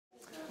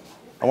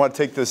I want to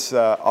take this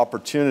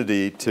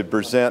opportunity to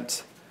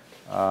present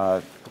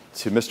to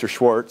Mr.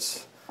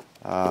 Schwartz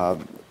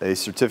a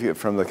certificate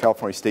from the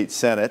California State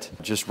Senate,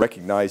 just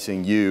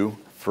recognizing you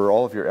for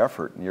all of your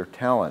effort and your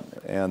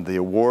talent, and the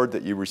award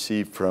that you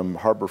received from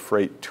Harbor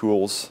Freight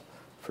Tools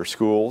for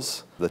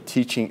Schools, the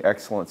Teaching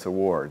Excellence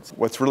Awards.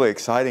 What's really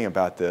exciting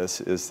about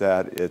this is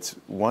that it's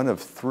one of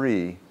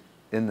 3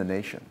 in the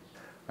nation.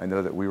 I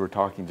know that we were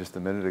talking just a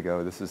minute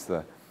ago, this is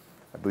I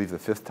believe the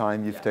 5th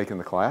time you've taken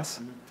the class.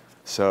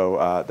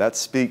 So that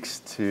speaks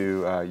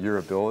to your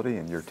ability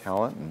and your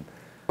talent. And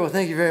well,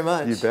 thank you very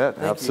much. You bet,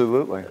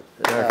 absolutely.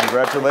 Yeah,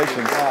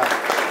 congratulations.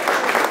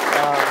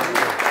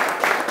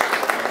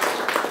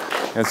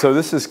 And so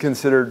this is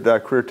considered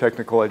career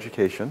technical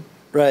education.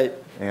 Right.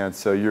 And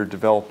so you're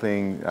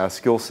developing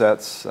skill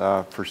sets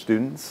for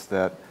students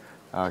that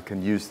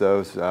can use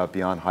those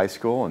beyond high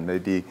school and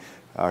maybe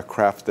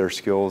craft their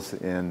skills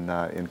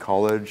in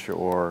college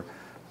or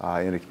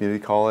in a community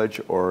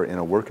college or in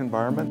a work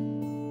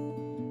environment.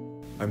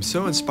 I'm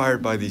so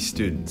inspired by these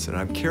students, and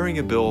I'm carrying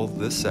a bill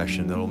this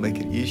session that will make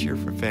it easier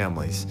for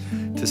families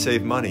to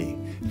save money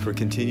for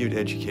continued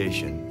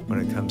education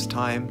when it comes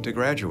time to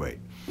graduate.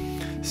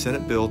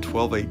 Senate Bill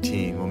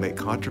 1218 will make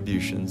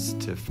contributions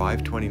to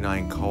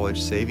 529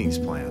 college savings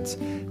plans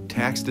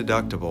tax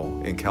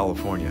deductible in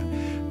California.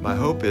 My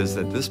hope is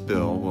that this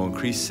bill will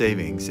increase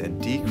savings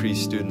and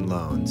decrease student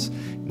loans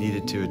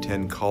needed to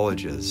attend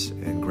colleges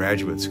and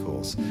graduate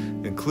schools,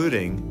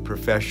 including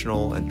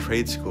professional and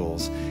trade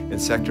schools in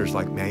sectors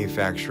like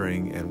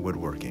manufacturing and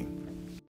woodworking.